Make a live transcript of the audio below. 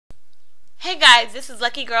Hey guys, this is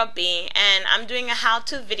Lucky Girl B and I'm doing a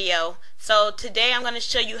how-to video. So today I'm going to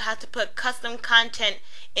show you how to put custom content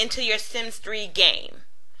into your Sims 3 game.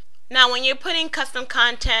 Now when you're putting custom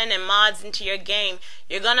content and mods into your game,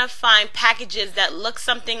 you're going to find packages that look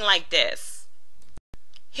something like this.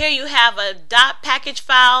 Here you have a .package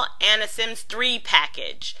file and a Sims 3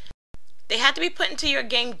 package. They have to be put into your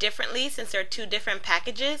game differently since they're two different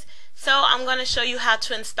packages, so I'm going to show you how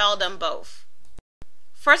to install them both.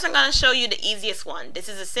 First, I'm going to show you the easiest one. This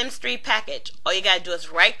is a Sims 3 package. All you got to do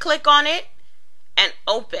is right click on it and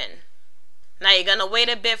open. Now you're going to wait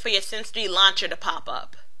a bit for your Sims 3 launcher to pop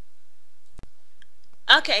up.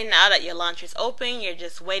 Okay, now that your launcher is open, you're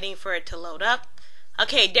just waiting for it to load up.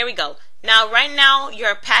 Okay, there we go. Now right now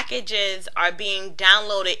your packages are being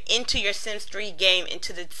downloaded into your Sims 3 game,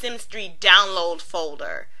 into the Sims 3 download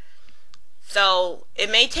folder. So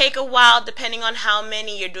it may take a while depending on how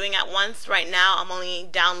many you're doing at once. Right now I'm only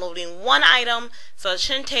downloading one item, so it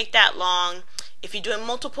shouldn't take that long. If you're doing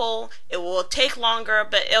multiple, it will take longer,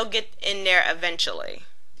 but it'll get in there eventually.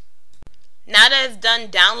 Now that it's done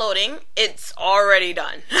downloading, it's already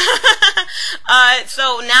done.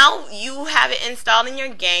 So now you have it installed in your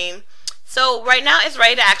game. So right now it's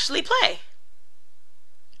ready to actually play.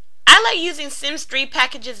 I like using Sims 3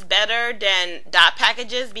 packages better than dot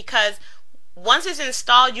packages because once it's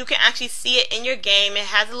installed, you can actually see it in your game. It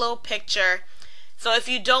has a little picture. So if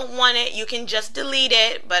you don't want it, you can just delete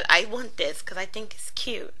it. But I want this because I think it's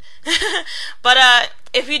cute. But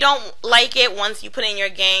if you don't like it, once you put it in your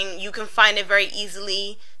game, you can find it very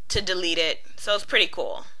easily to delete it. So it's pretty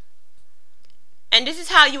cool. And this is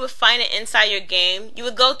how you would find it inside your game. You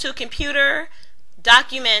would go to Computer,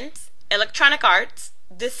 Documents, Electronic Arts,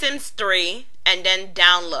 The Sims 3, and then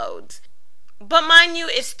Downloads. But mind you,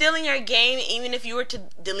 it's still in your game even if you were to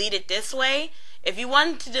delete it this way. If you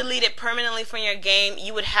wanted to delete it permanently from your game,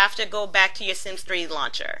 you would have to go back to your Sims 3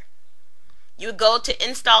 launcher. You would go to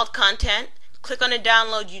Installed Content, click on the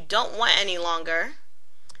download you don't want any longer,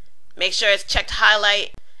 make sure it's checked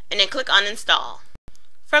Highlight, and then click Uninstall.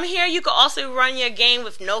 From here you can also run your game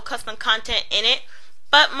with no custom content in it.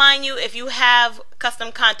 But mind you, if you have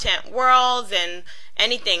custom content worlds and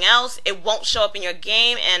anything else, it won't show up in your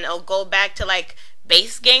game and it'll go back to like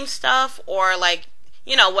base game stuff or like,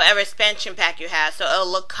 you know, whatever expansion pack you have, so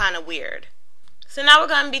it'll look kind of weird. So now we're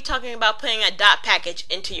going to be talking about putting a dot package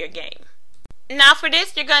into your game. Now for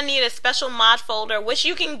this, you're going to need a special mod folder which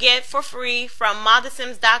you can get for free from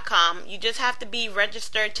modthesims.com. You just have to be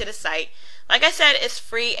registered to the site. Like I said, it's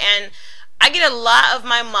free and I get a lot of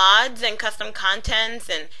my mods and custom contents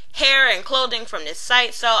and hair and clothing from this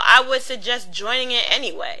site, so I would suggest joining it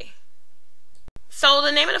anyway. So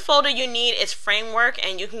the name of the folder you need is Framework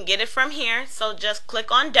and you can get it from here. So just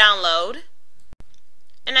click on Download.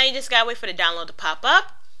 And now you just gotta wait for the download to pop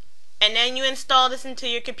up. And then you install this into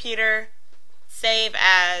your computer. Save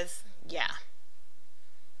as, yeah.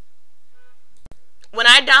 When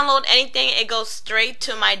I download anything, it goes straight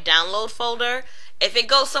to my download folder. If it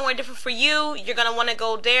goes somewhere different for you, you're going to want to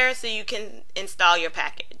go there so you can install your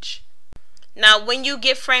package. Now when you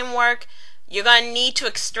get Framework, you're going to need to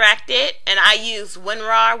extract it, and I use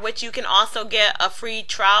WinRAR, which you can also get a free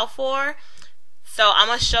trial for. So I'm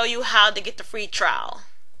going to show you how to get the free trial.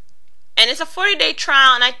 And it's a 40-day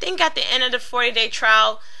trial, and I think at the end of the 40-day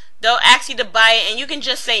trial, they'll ask you to buy it, and you can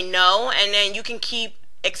just say no, and then you can keep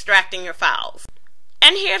extracting your files.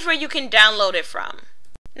 And here's where you can download it from.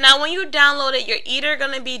 Now when you download it, you're either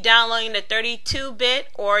going to be downloading the 32-bit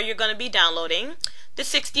or you're going to be downloading the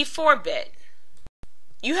 64-bit.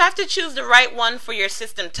 You have to choose the right one for your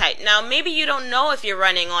system type. Now maybe you don't know if you're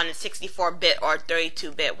running on a 64-bit or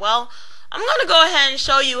 32-bit. Well, I'm going to go ahead and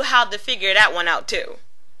show you how to figure that one out too.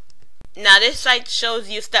 Now this site shows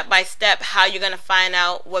you step by step how you're going to find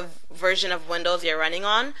out what version of Windows you're running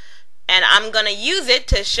on. And I'm going to use it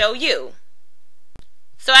to show you.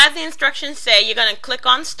 So as the instructions say, you're going to click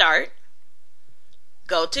on Start,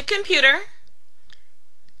 go to Computer,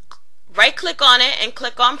 right click on it and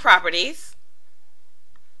click on Properties.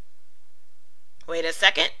 Wait a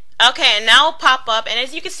second. Okay, and now it'll pop up, and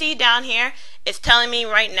as you can see down here, it's telling me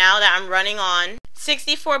right now that I'm running on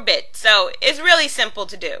 64-bit. So it's really simple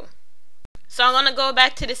to do. So I'm going to go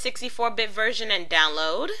back to the 64-bit version and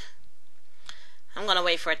download. I'm going to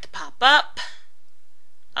wait for it to pop up.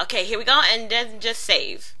 Okay, here we go, and then just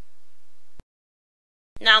save.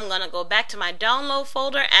 Now I'm going to go back to my download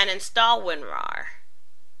folder and install WinRAR.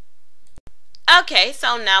 Okay,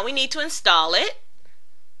 so now we need to install it.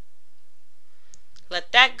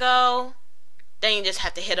 Let that go. Then you just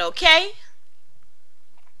have to hit OK.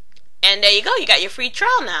 And there you go, you got your free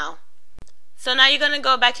trial now. So now you're going to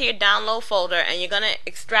go back to your download folder and you're going to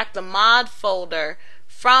extract the mod folder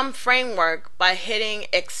from framework by hitting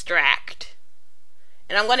extract.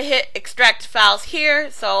 And I'm going to hit extract files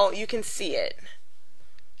here so you can see it.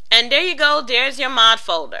 And there you go, there's your mod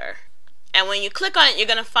folder. And when you click on it, you're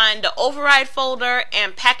going to find the override folder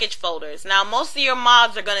and package folders. Now most of your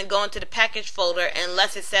mods are going to go into the package folder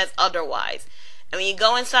unless it says otherwise. And when you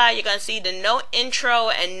go inside, you're going to see the no intro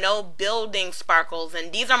and no building sparkles.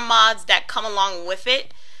 And these are mods that come along with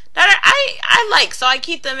it that I like, so I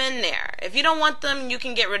keep them in there. If you don't want them, you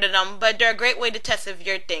can get rid of them, but they're a great way to test if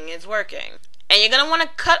your thing is working. And you're going to want to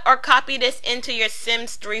cut or copy this into your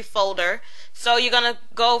Sims 3 folder. So you're going to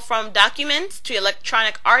go from Documents to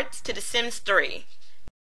Electronic Arts to the Sims 3.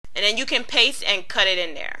 And then you can paste and cut it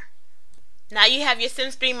in there. Now you have your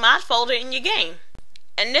Sims 3 mod folder in your game.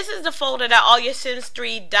 And this is the folder that all your Sims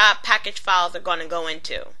 3 .package files are going to go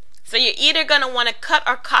into. So you're either going to want to cut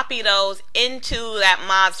or copy those into that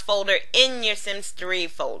mods folder in your Sims 3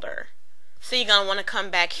 folder. So you're going to want to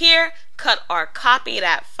come back here, cut or copy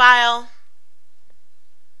that file.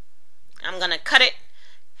 I'm going to cut it,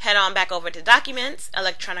 head on back over to Documents,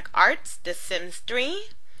 Electronic Arts, The Sims 3,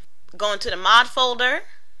 go into the mod folder,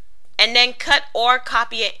 and then cut or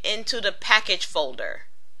copy it into the package folder.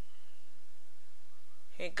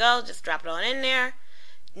 Here you go, just drop it on in there.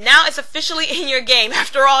 Now it's officially in your game.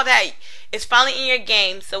 After all that, it's finally in your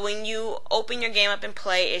game, so when you open your game up and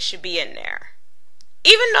play, it should be in there.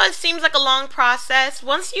 Even though it seems like a long process,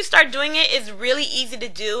 once you start doing it, it's really easy to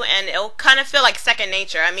do and it'll kind of feel like second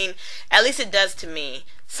nature. I mean, at least it does to me.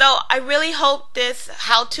 So I really hope this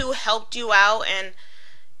how-to helped you out, and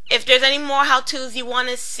if there's any more how-tos you want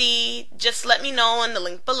to see, just let me know in the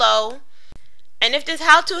link below. And if this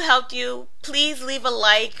how-to helped you, please leave a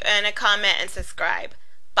like and a comment and subscribe.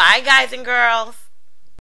 Bye guys and girls.